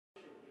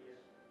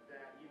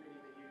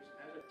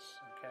this,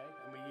 okay?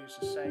 And we use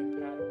the same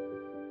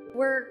pattern.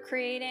 We're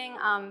creating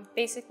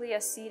basically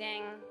a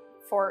seating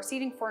for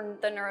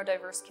the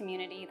neurodiverse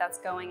community that's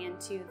going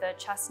into the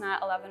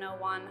Chestnut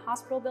 1101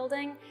 hospital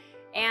building.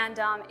 And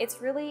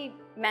it's really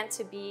meant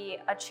to be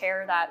a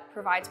chair that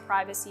provides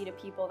privacy to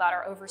people that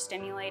are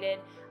overstimulated,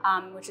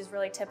 which is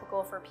really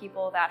typical for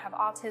people that have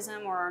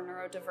autism or are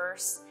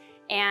neurodiverse.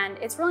 And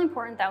it's really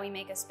important that we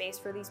make a space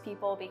for these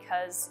people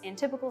because in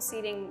typical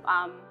seating,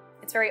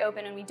 it's very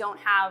open and we don't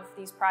have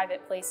these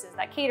private places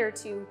that cater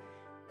to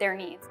their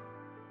needs.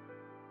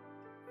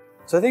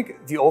 So I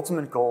think the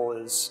ultimate goal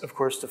is, of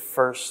course, to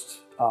first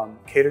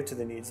cater to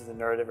the needs of the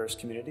neurodiverse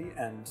community,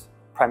 and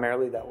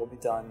primarily that will be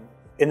done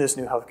in this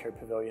new healthcare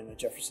pavilion that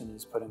Jefferson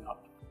is putting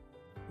up.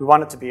 We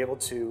want it to be able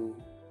to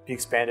be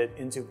expanded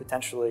into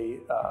potentially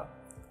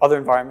other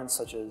environments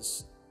such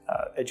as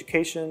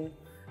education,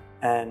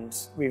 and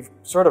we've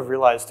sort of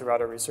realized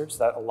throughout our research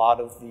that a lot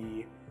of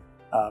the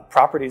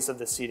properties of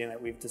the seating that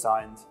we've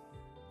designed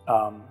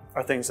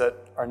are things that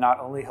are not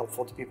only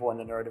helpful to people in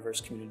the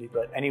neurodiverse community,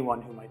 but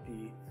anyone who might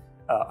be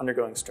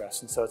undergoing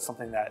stress. And so it's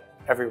something that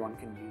everyone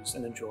can use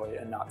and enjoy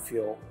and not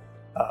feel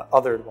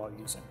othered while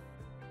using.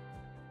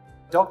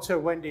 Dr.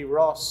 Wendy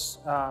Ross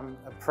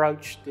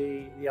approached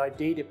the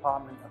ID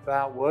department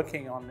about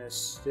working on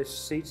this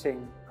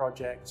seating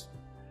project,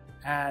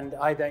 and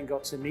I then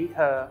got to meet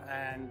her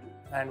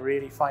and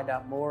really find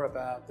out more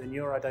about the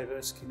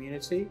neurodiverse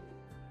community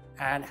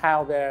and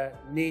how their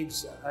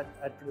needs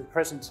at the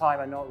present time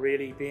are not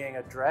really being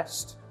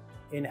addressed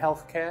in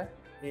healthcare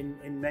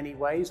in many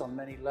ways, on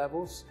many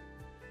levels.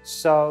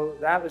 So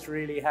that was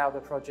really how the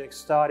project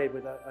started,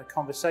 with a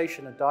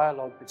conversation, a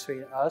dialogue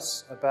between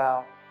us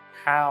about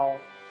how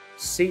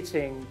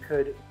seating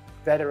could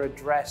better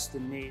address the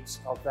needs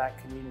of that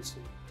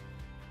community.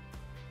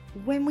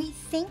 When we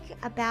think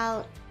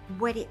about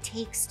what it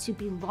takes to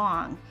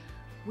belong,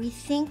 we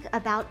think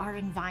about our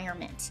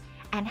environment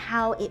and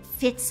how it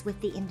fits with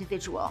the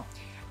individual.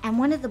 And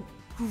one of the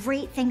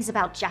great things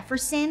about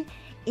Jefferson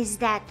is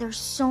that there's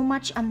so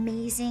much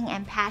amazing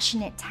and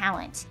passionate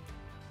talent.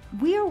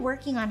 We are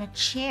working on a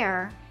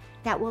chair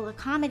that will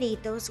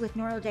accommodate those with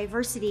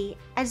neurodiversity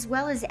as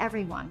well as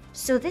everyone.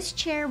 So this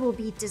chair will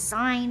be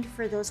designed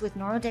for those with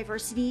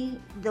neurodiversity,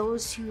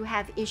 those who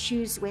have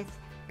issues with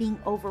being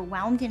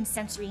overwhelmed in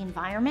sensory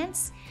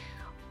environments,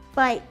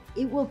 but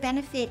it will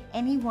benefit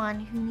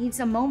anyone who needs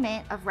a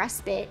moment of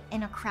respite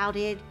in a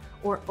crowded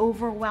or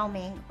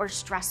overwhelming or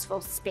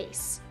stressful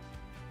space.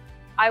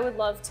 I would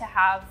love to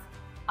have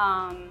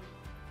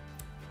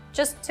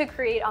just to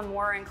create a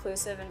more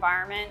inclusive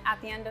environment at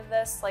the end of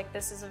this. Like,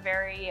 this is a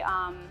very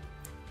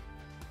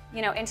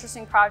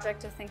interesting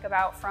project to think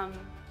about from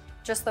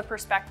just the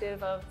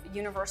perspective of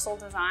universal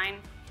design.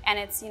 And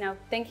it's,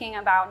 thinking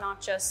about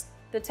not just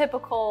the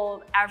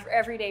typical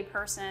everyday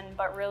person,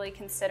 but really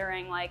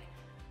considering like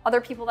other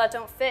people that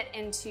don't fit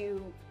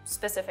into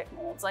specific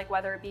molds, like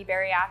whether it be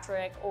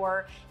bariatric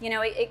or,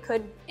 it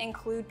could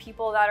include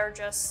people that are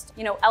just,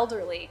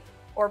 elderly,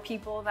 or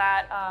people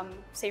that,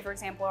 say for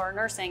example, are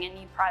nursing and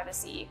need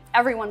privacy.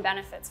 Everyone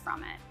benefits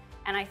from it.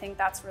 And I think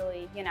that's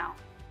really,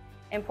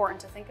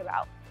 important to think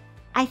about.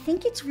 I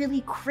think it's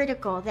really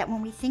critical that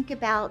when we think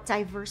about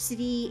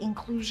diversity,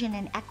 inclusion,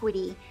 and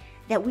equity,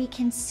 that we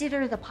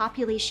consider the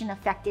population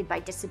affected by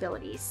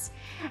disabilities.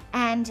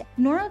 And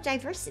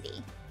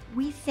neurodiversity,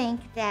 we think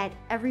that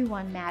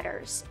everyone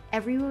matters.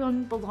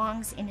 Everyone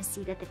belongs in a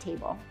seat at the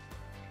table.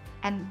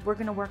 And we're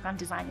going to work on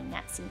designing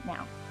that seat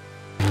now.